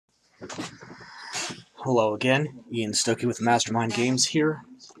Hello again, Ian Stokey with Mastermind Games here,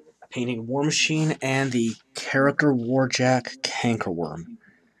 painting Warmachine and the character Warjack Cankerworm.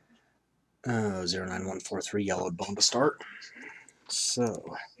 09143 yellowed bone to start. So,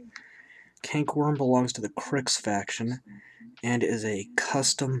 Cankerworm belongs to the Cryx faction and is a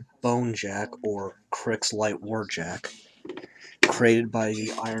custom Bonejack or Cryx Light Warjack created by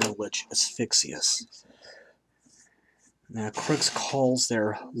the Iron Lich Asphyxius. Now, Cryx calls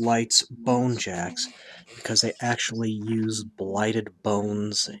their lights Bonejacks because they actually use blighted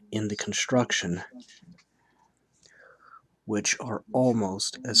bones in the construction, which are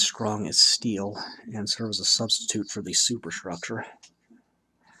almost as strong as steel and serve as a substitute for the superstructure.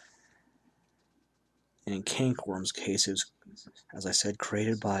 And in Cankerworm's case, it was, as I said,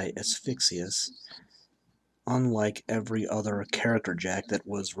 created by Asphyxius. Unlike every other character jack that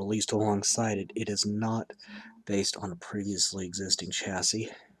was released alongside it, it is not based on a previously existing chassis,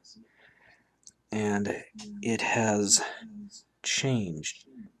 and it has changed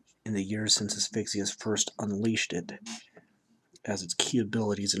in the years since Asphyxius first unleashed it, as its key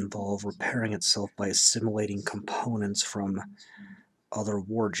abilities involve repairing itself by assimilating components from other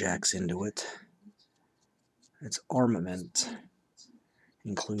warjacks into it. Its armament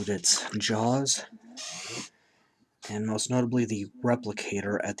include its jaws, and most notably the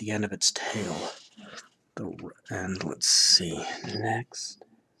replicator at the end of its tail. And let's see, next,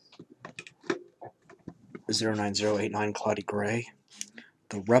 09089 Cloudy Gray.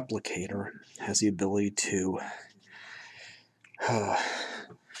 The replicator has the ability to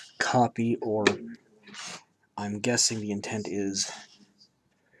copy, or I'm guessing the intent is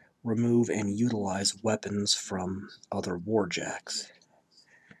remove and utilize weapons from other warjacks.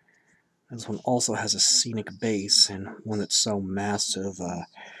 This one also has a scenic base, and one that's so massive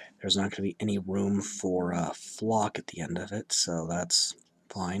there's not going to be any room for a flock at the end of it, so that's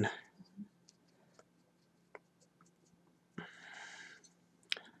fine.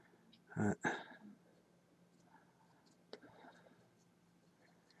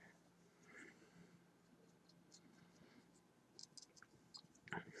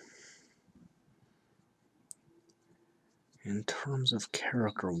 In terms of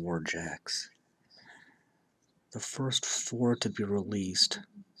character warjacks, the first 4 to be released,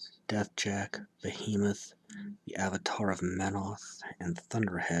 Deathjack, Behemoth, the Avatar of Menoth, and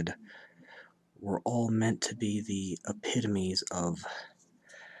Thunderhead, were all meant to be the epitomes of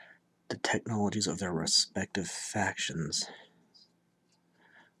the technologies of their respective factions,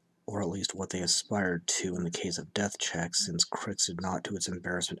 or at least what they aspired to in the case of Deathjack, since Cryx did not, to its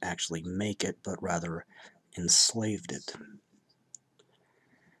embarrassment, actually make it, but rather enslaved it.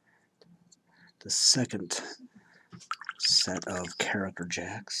 The second set of character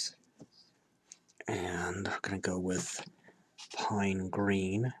jacks, and I'm going to go with Pine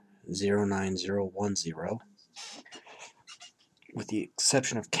Green 09010. With the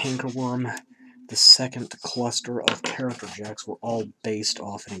exception of Cankerworm, the second cluster of character jacks were all based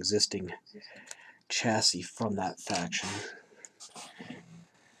off an existing chassis from that faction.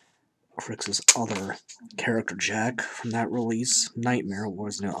 Cryx's other character jack from that release, Nightmare,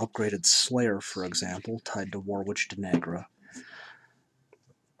 was an upgraded Slayer, for example, tied to Warwitch Denegra.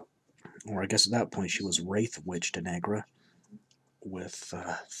 Or I guess at that point she was Wraith Witch Denegra, with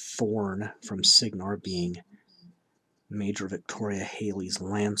Thorn from Signar being Major Victoria Haley's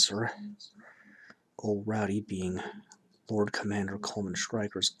Lancer, Old Rowdy being Lord Commander Coleman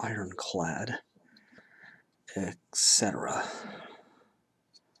Stryker's Ironclad, etc.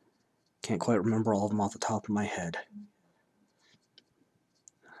 Can't quite remember all of them off the top of my head.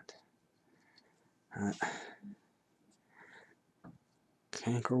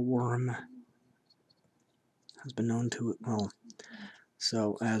 Cankerworm has been known to, well,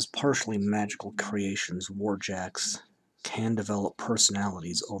 so as partially magical creations, warjacks can develop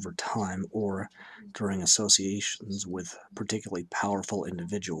personalities over time or during associations with particularly powerful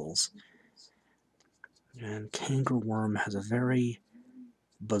individuals. And Cankerworm has a very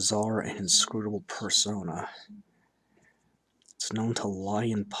bizarre and inscrutable persona. It's known to lie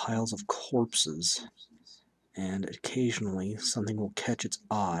in piles of corpses, and occasionally something will catch its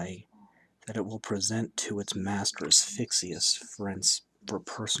eye that it will present to its master Asphyxius for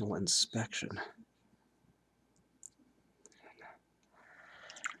personal inspection.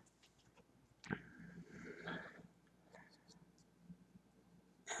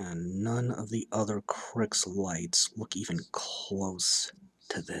 And none of the other Cryx lights look even close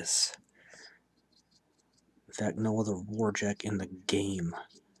to this. In fact, no other warjack in the game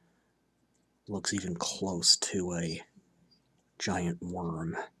looks even close to a giant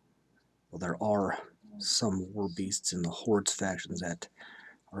worm. Well, there are some war beasts in the Hordes factions that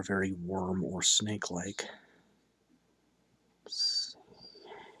are very worm or snake-like.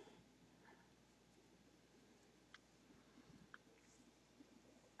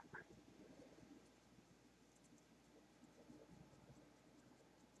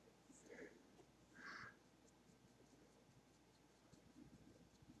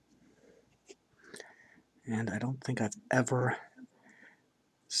 And I don't think I've ever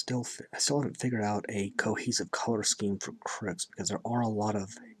I still haven't figured out a cohesive color scheme for Cryx, because there are a lot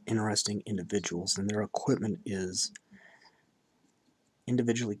of interesting individuals, and their equipment is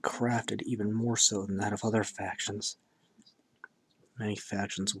individually crafted even more so than that of other factions. Many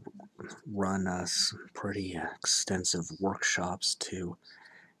factions run pretty extensive workshops to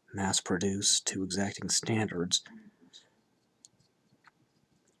mass produce to exacting standards,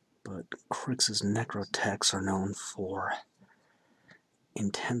 but Cryx's necrotechs are known for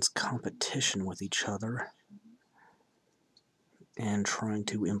intense competition with each other and trying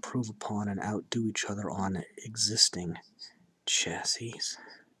to improve upon and outdo each other on existing chassis.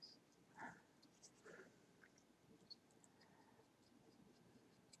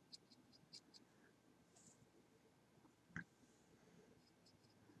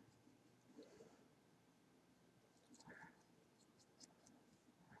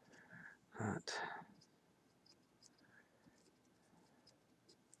 But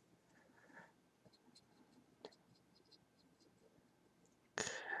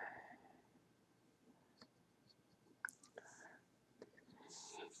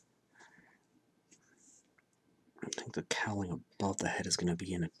I think the cowling above the head is going to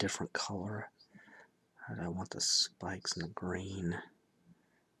be in a different color. And I want the spikes in the green,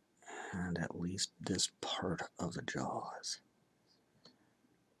 and at least this part of the jaws.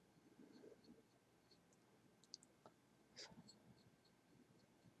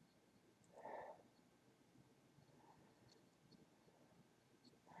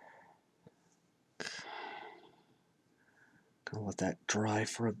 Gonna let that dry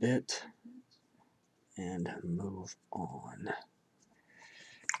for a bit and move on.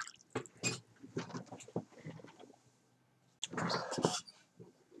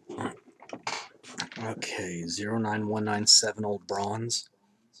 Okay, 09197 old bronze.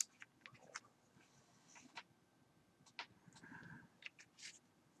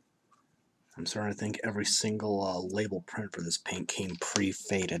 I'm starting to think every single label print for this paint came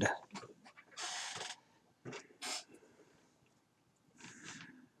pre-faded.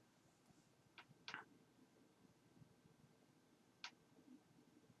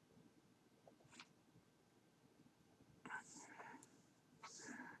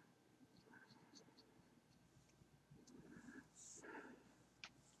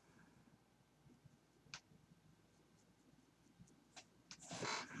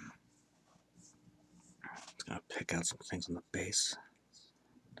 Gonna pick out some things on the base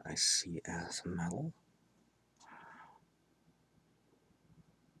that I see as metal.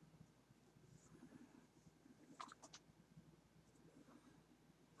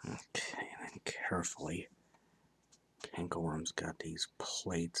 Okay, then carefully, Cankerworm's got these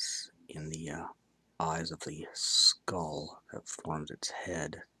plates in the eyes of the skull that forms its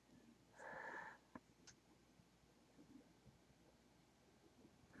head.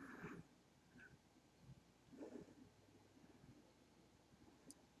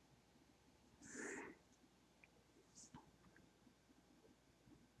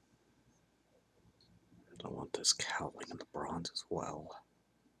 I want this cowling in the bronze as well.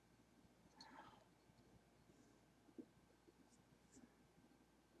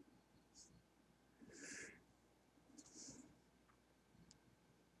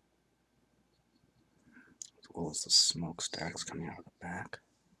 As well as the smokestacks coming out of the back.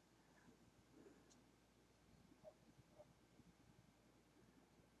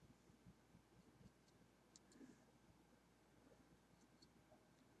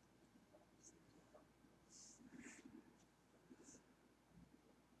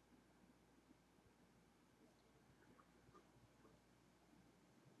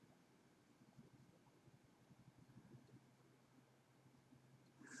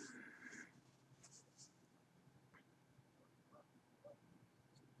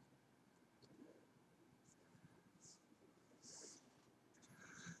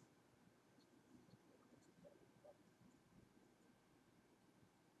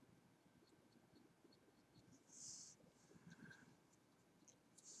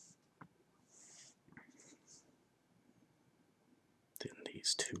 Then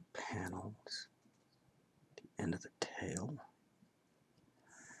these two panels, the end of the tail.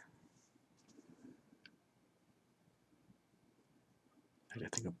 I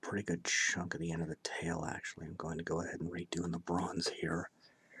think a pretty good chunk of the end of the tail, actually. I'm going to go ahead and redo in the bronze here.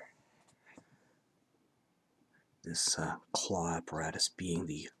 This claw apparatus being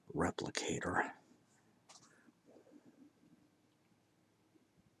the replicator.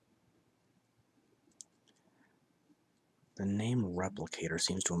 The name replicator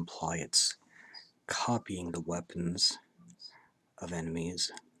seems to imply it's copying the weapons of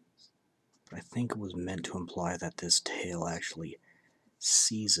enemies, but I think it was meant to imply that this tail actually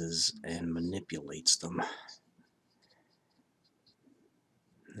seizes and manipulates them.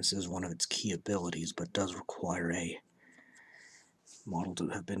 This is one of its key abilities, but does require a model to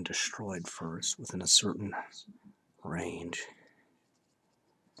have been destroyed first within a certain range.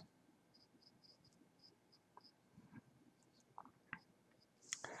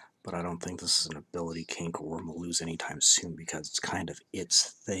 But I don't think this is an ability Cankerworm will lose anytime soon because it's kind of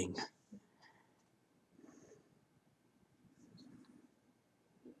its thing.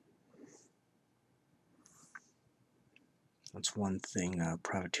 That's one thing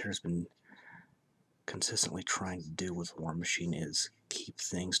Privateer's been consistently trying to do with Warmachine is keep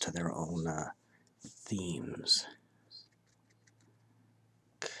things to their own themes.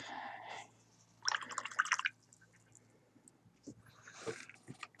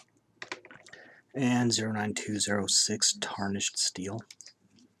 And 09206 Tarnished Steel.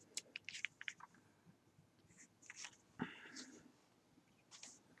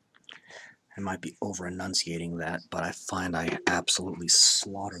 I might be over-enunciating that, but I find I absolutely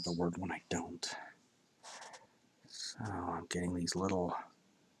slaughter the word when I don't. So I'm getting these little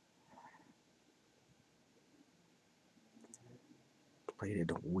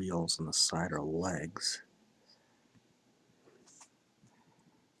plated wheels on the side or legs.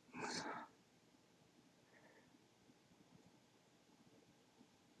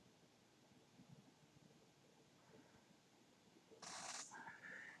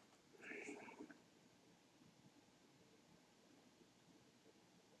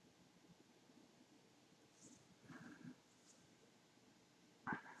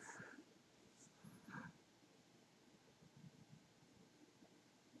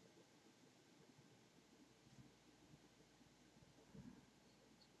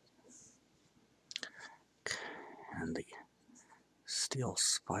 And the steel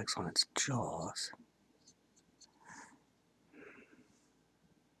spikes on its jaws.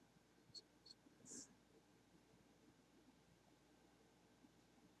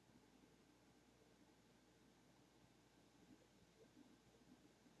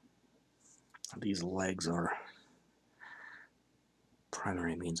 These legs are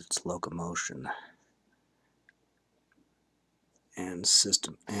primary means of its locomotion and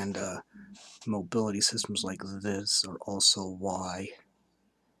mobility systems like this are also why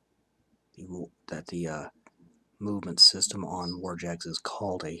the movement system on Warjags is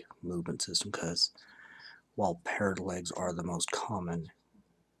called a movement system, because while paired legs are the most common,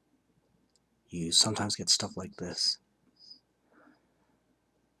 you sometimes get stuff like this.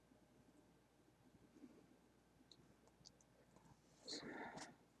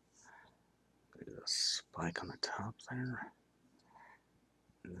 There's a spike on the top there,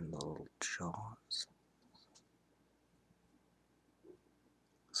 and then the little jaws.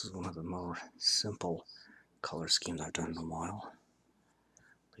 This is one of the more simple color schemes I've done in a while,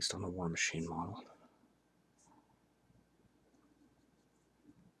 at least on the Warmachine model.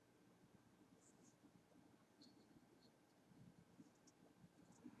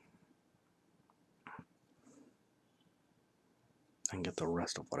 I can get the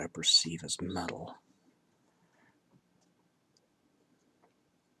rest of what I perceive as metal.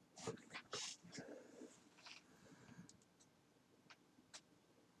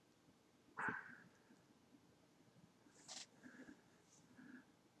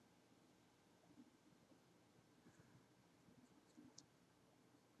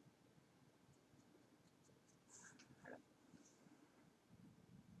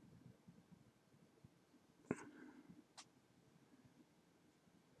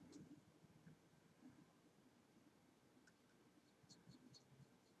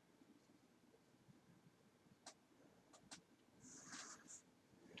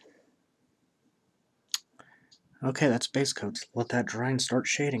 Okay, that's base coats. Let that dry and start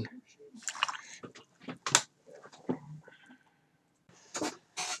shading.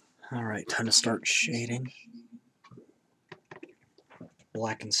 Alright, time to start shading.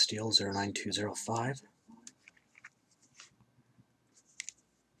 Blackened Steel 09205.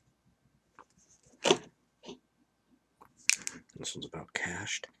 This one's about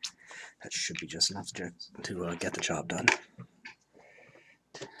cached. That should be just enough to get the job done.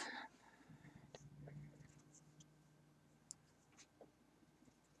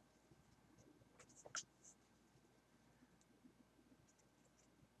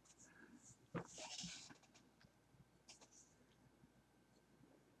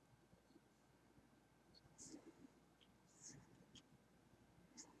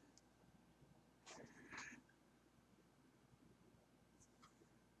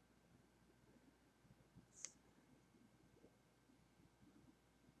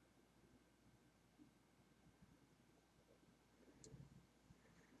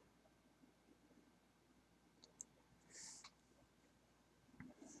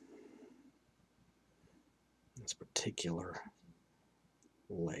 this particular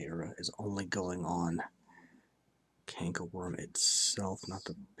layer is only going on Cankerworm itself, not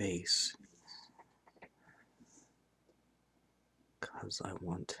the base, because I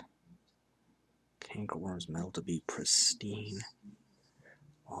want Cankerworm's metal to be pristine,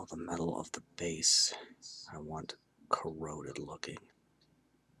 while the metal of the base I want corroded looking.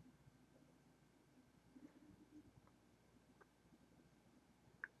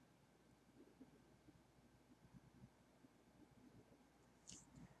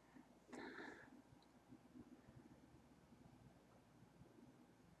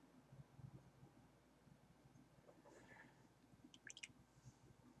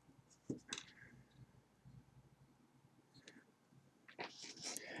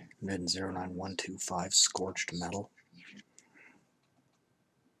 And then 09125 Scorched metal.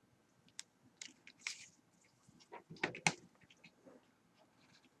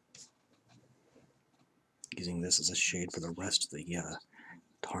 Using this as a shade for the rest of the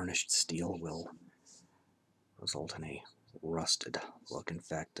tarnished steel will result in a rusted look. In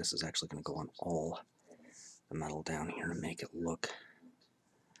fact, this is actually going to go on all the metal down here to make it look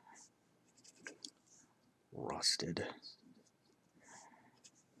rusted.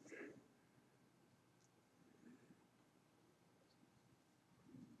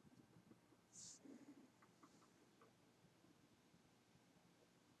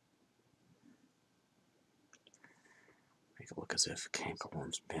 Make it look as if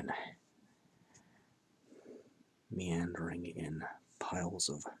Cankerworm's been meandering in piles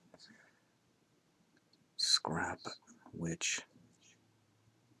of scrap, which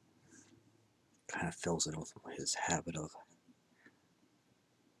kind of fills in with his habit of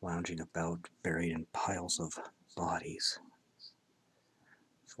lounging about buried in piles of bodies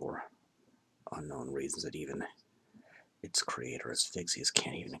for unknown reasons that even its creator, Asphyxius,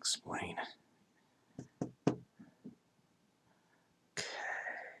 can't even explain.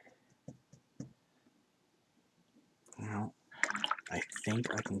 Now, I think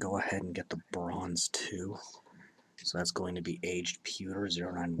I can go ahead and get the bronze too. So that's going to be aged pewter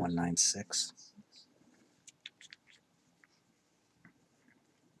 09196.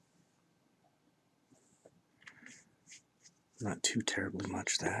 Not too terribly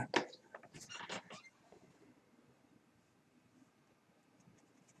much that.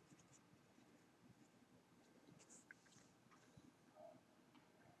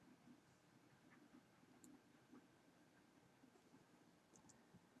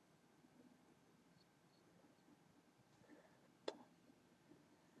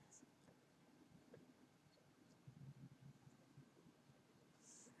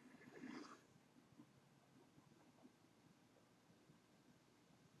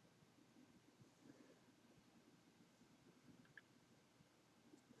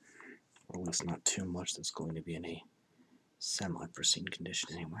 Or at least not too much that's going to be in a semi-pristine condition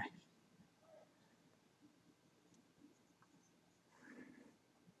anyway.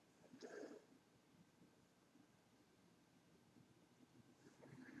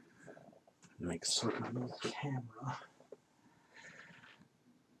 Make certain I'm on the camera.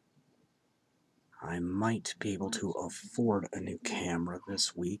 I might be able to afford a new camera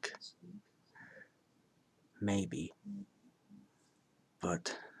this week. Maybe.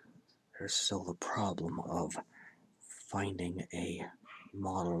 But there's still the problem of finding a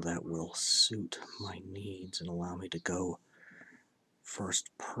model that will suit my needs and allow me to go first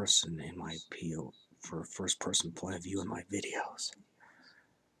person in my PO for first person point of view in my videos.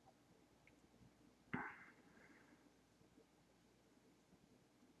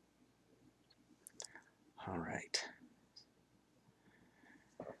 Alright.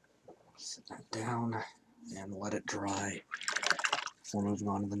 Set that down and let it dry before moving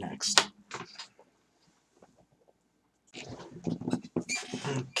on to the next.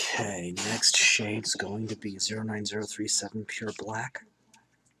 Okay, next shade's going to be 09037 Pure Black.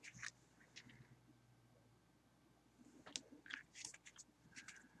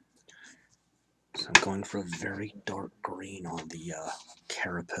 So I'm going for a very dark green on the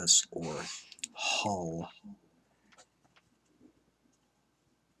carapace or hull.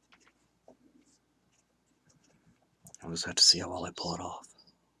 I'll just have to see how well I pull it off.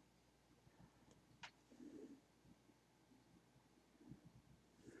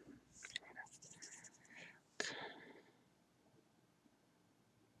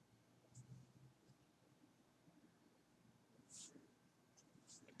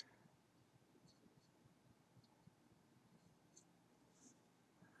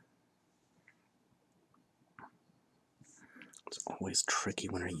 It's always tricky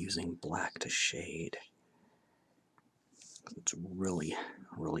when you're using black to shade. It's really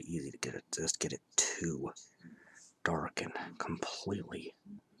easy to just get it too darken, completely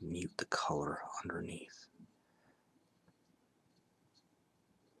mute the color underneath.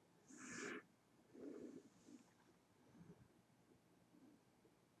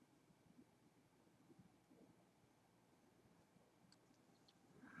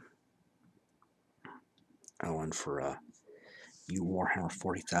 Oh, and for you Warhammer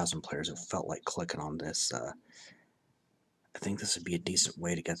 40,000 players who felt like clicking on this, I think this would be a decent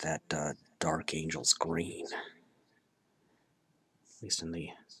way to get that Dark Angels green, at least in the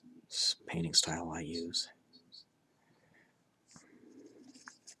painting style I use.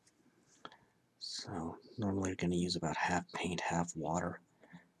 So normally you're going to use about half paint, half water.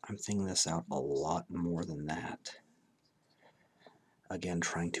 I'm thinning this out a lot more than that. Again,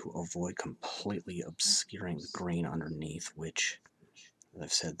 trying to avoid completely obscuring the green underneath, which, as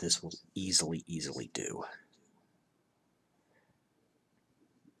I've said, this will easily do.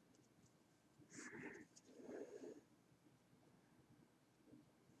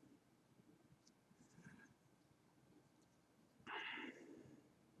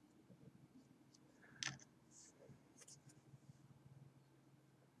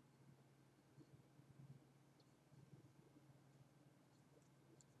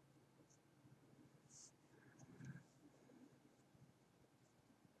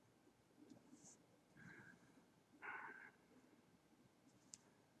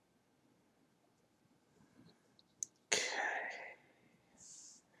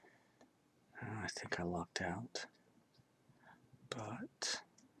 I think I lucked out, but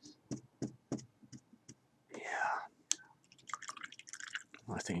yeah,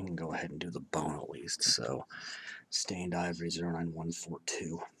 well, I think I can go ahead and do the bone at least. So stained ivory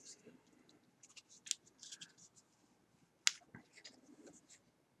 09142.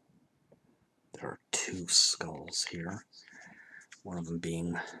 There are two skulls here, one of them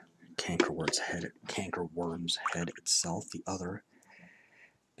being Cankerworm's head itself, the other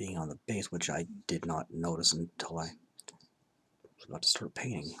being on the base, which I did not notice until I was about to start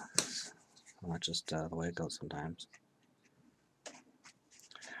painting. Well, that's just the way it goes sometimes.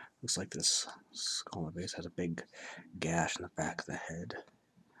 Looks like this skull on the base has a big gash in the back of the head.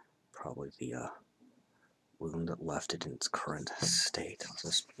 Probably the wound that left it in its current state. I'll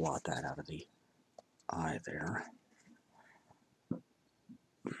just blot that out of the eye there.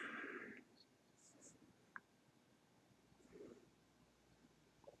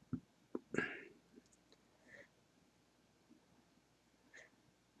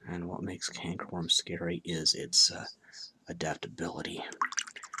 And what makes Cankerworm scary is its adaptability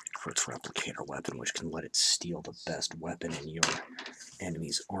for its replicator weapon, which can let it steal the best weapon in your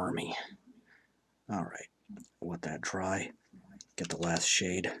enemy's army. Alright, let that dry, get the last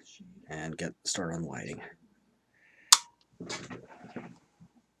shade, and start on lighting.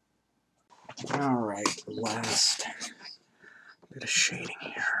 Alright, last bit of shading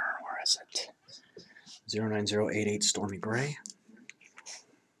here. Where is it? 09088 Stormy Gray.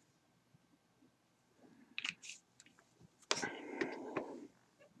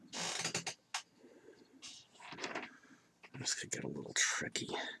 This could get a little tricky.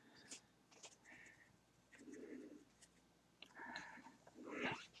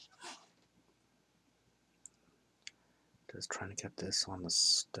 Just trying to get this on the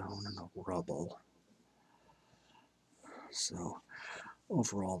stone and the rubble. So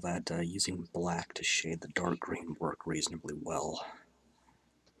overall, that using black to shade the dark green worked reasonably well.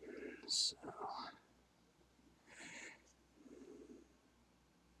 So,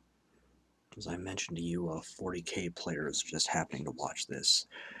 as I mentioned to you, 40k players just happening to watch this.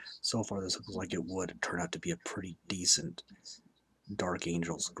 So far, this looks like it would turn out to be a pretty decent Dark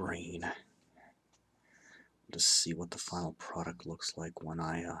Angels green. Just see what the final product looks like when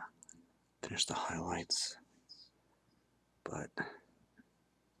I finish the highlights. But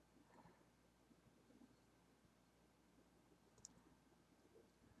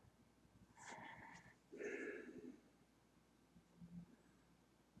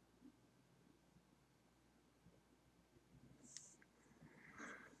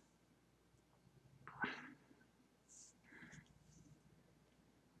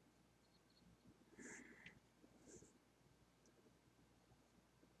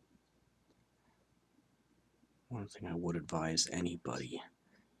one thing I would advise anybody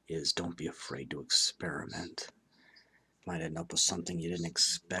is don't be afraid to experiment. Might end up with something you didn't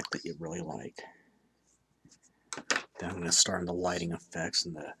expect that you really like. Then I'm going to start on the lighting effects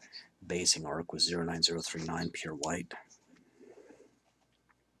and the basing arc with 09039 pure white.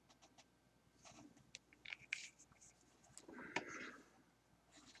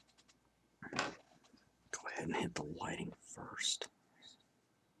 Go ahead and hit the lighting first.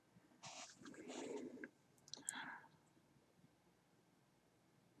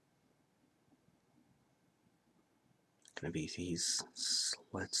 going to be these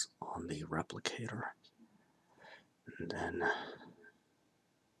slits on the replicator, and then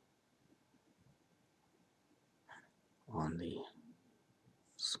on the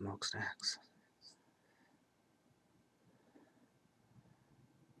smokestacks.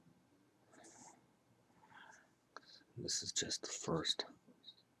 This is just the first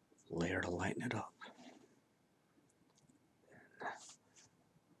layer to lighten it up.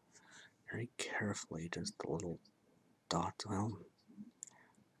 Very carefully, just the little dots. Well,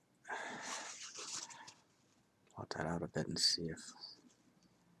 blot that out a bit and see if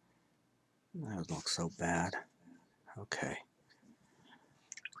that doesn't look so bad. Okay.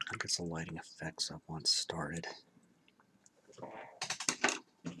 I'll get some lighting effects up once started. So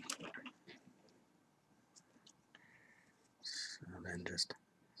then just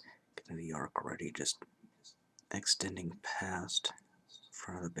getting the arc ready, just extending past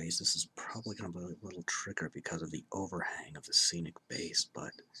front of the base. This is probably going to be a little trickier because of the overhang of the scenic base,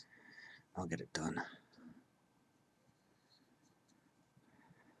 but I'll get it done.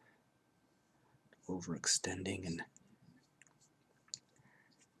 Overextending and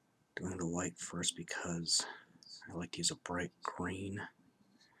doing the white first because I like to use a bright green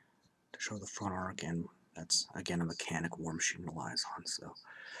to show the front arc, and that's again a mechanic Warmachine relies on. So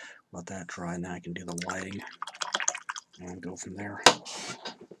let that dry, and then I can do the lighting and go from there.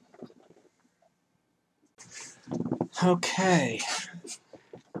 Okay,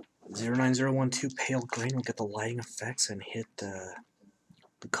 09012 pale green will get the lighting effects and hit the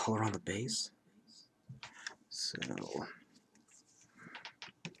color on the base. So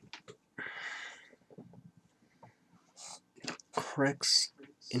Cryx,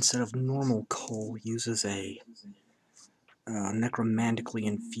 instead of normal coal, uses a necromantically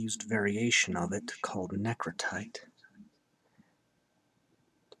infused variation of it called necrotite.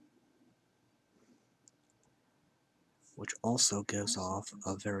 Which also gives off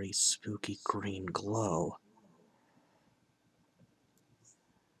a very spooky green glow.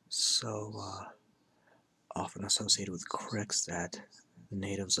 So, often associated with Cryx, that the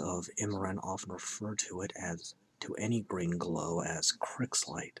natives of Immoren often refer to it as, to any green glow, as Cryx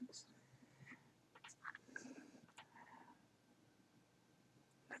light.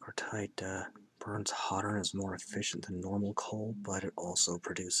 Necrotite burns hotter and is more efficient than normal coal, but it also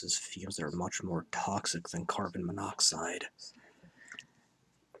produces fumes that are much more toxic than carbon monoxide.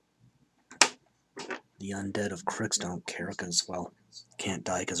 The undead of Cryx don't care because, well, can't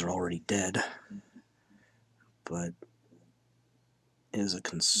die because they're already dead. But it is a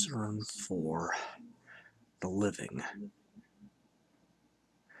concern for the living.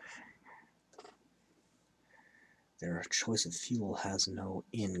 Their choice of fuel has no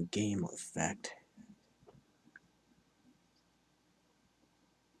in-game effect.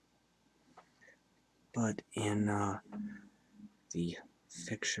 But in the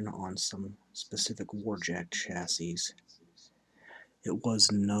fiction on some specific warjack chassis, it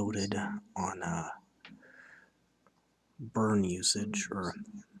was noted on burn usage, or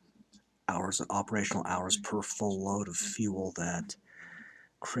hours, operational hours per full load of fuel, that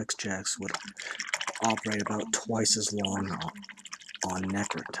Cryx jacks would operate about twice as long on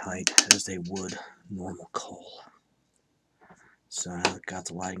necrotite as they would normal coal. So now I've got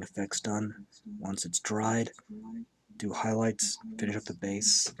the lighting effects done. Once it's dried, do highlights, finish up the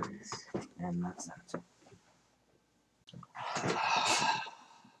base, and that's that.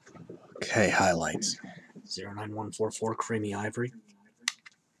 Okay, highlights. 09144 Creamy Ivory.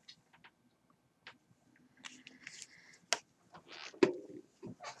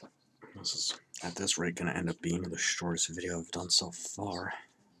 This is, at this rate, going to end up being the shortest video I've done so far.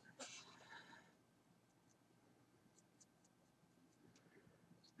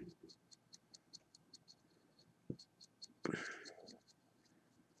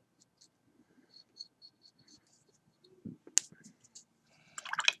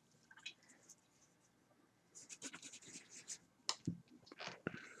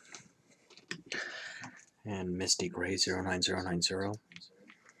 And Misty Gray 09090.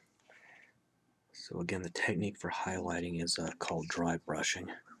 So again, the technique for highlighting is called dry brushing.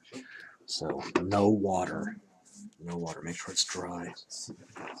 So no water. No water. Make sure it's dry. See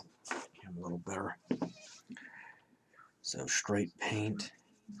if I can a little better. So straight paint,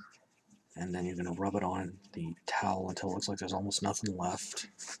 and then you're going to rub it on the towel until it looks like there's almost nothing left.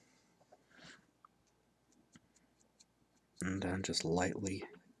 And then just lightly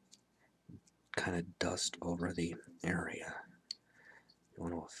kind of dust over the area you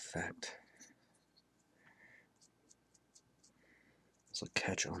want to affect. So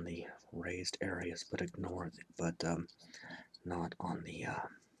catch on the raised areas, but ignore not on the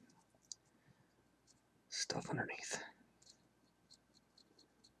stuff underneath.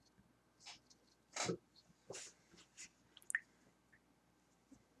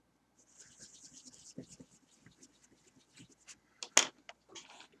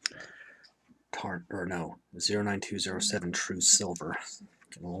 or no, 09207 True Silver.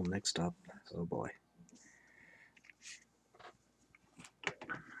 Getting a little mixed up. Oh boy.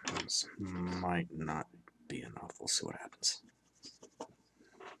 This might not be enough. We'll see what happens.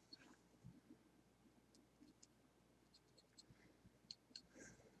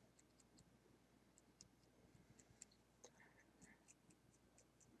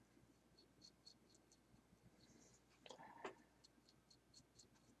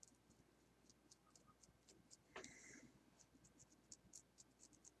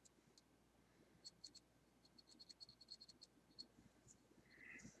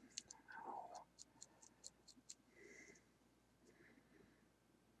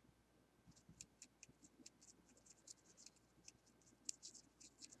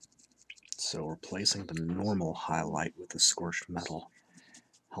 So replacing the normal highlight with the scorched metal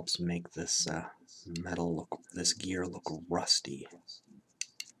helps make this this gear look rusty.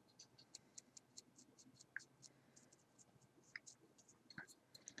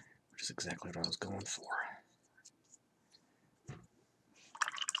 Which is exactly what I was going for.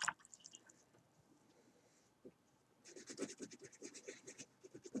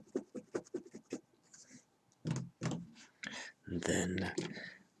 And then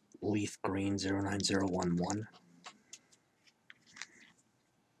Leaf Green 09011.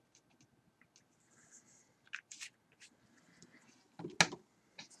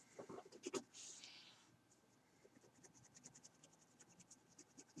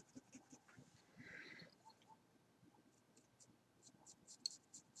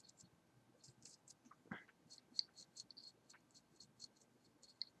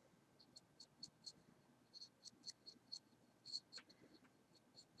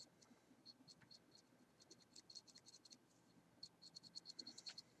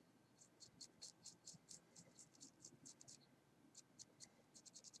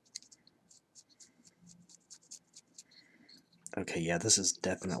 Okay, yeah, this is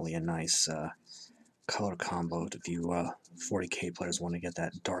definitely a nice color combo if you 40k players want to get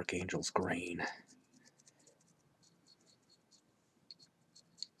that Dark Angel's grain.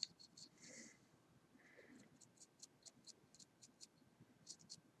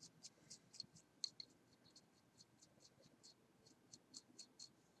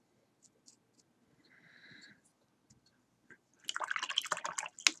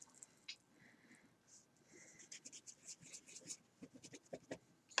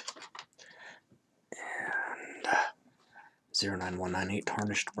 And 09198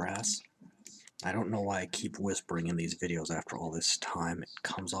 Tarnished Brass. I don't know why I keep whispering in these videos after all this time. It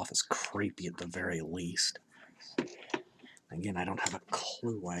comes off as creepy at the very least. Again, I don't have a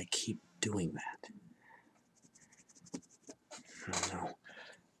clue why I keep doing that. I don't know.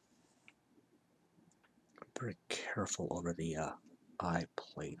 Very careful over the eye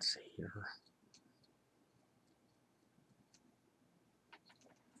plates here.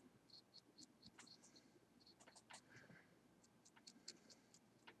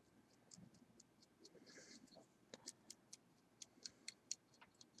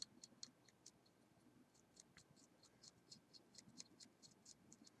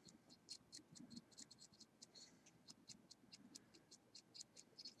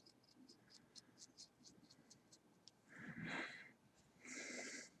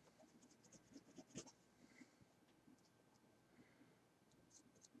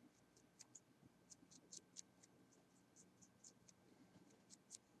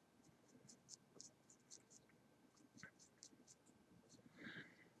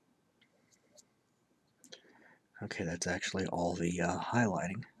 Okay, that's actually all the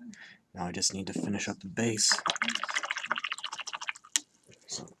highlighting. Now I just need to finish up the base.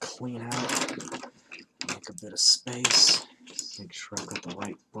 So clean out, make a bit of space, make sure I've got the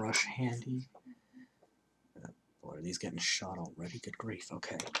right brush handy. Boy, are these getting shot already? Good grief,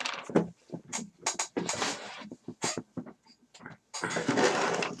 okay.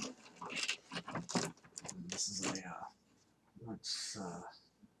 This is a, let's,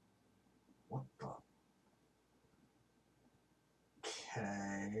 what the?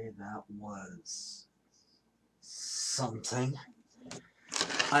 Okay, that was something.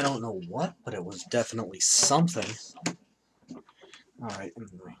 I don't know what, but it was definitely something. Alright,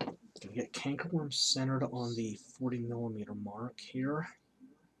 anyway. Gonna get Cankerworm centered on the 40mm mark here.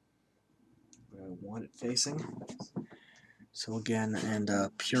 Where I want it facing. So again, and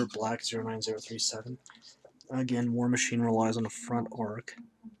Pure Black 09037. Again, Warmachine relies on a front arc.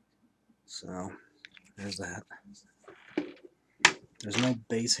 So, there's that. There's no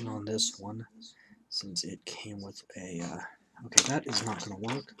basing on this one, since it came with a... okay, that is not going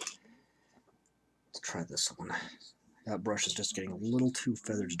to work. Let's try this one. That brush is just getting a little too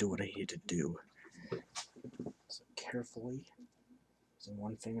feathered to do what I need to do. So carefully, using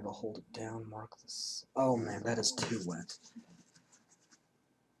one finger to hold it down, mark this. Oh man, that is too wet.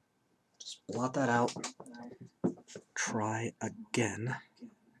 Just blot that out. Try again.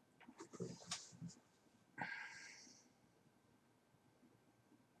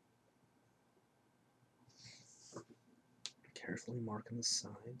 Carefully marking the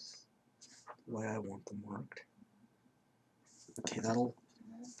sides the way I want them marked. Okay, that'll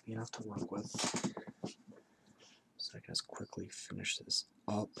be enough to work with. So I can just quickly finish this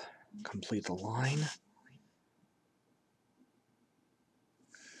up, complete the line.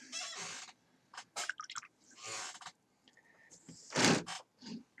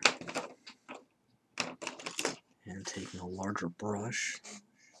 And taking a larger brush,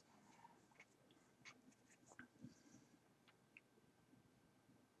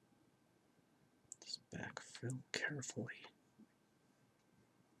 just backfill carefully.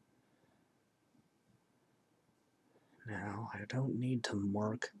 Now, I don't need to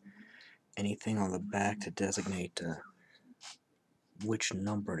mark anything on the back to designate which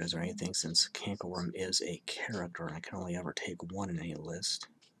number it is or anything, since Cankerworm is a character and I can only ever take one in any list.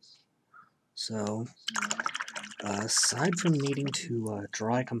 So, aside from needing to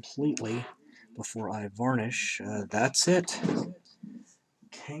dry completely before I varnish, that's it.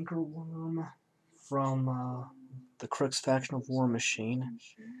 Cankerworm from the Cryx faction of Warmachine.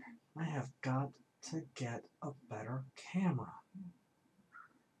 I have got to get a better camera.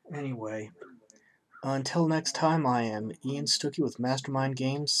 Anyway, until next time, I am Ian Stuckey with Mastermind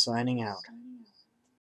Games, signing out.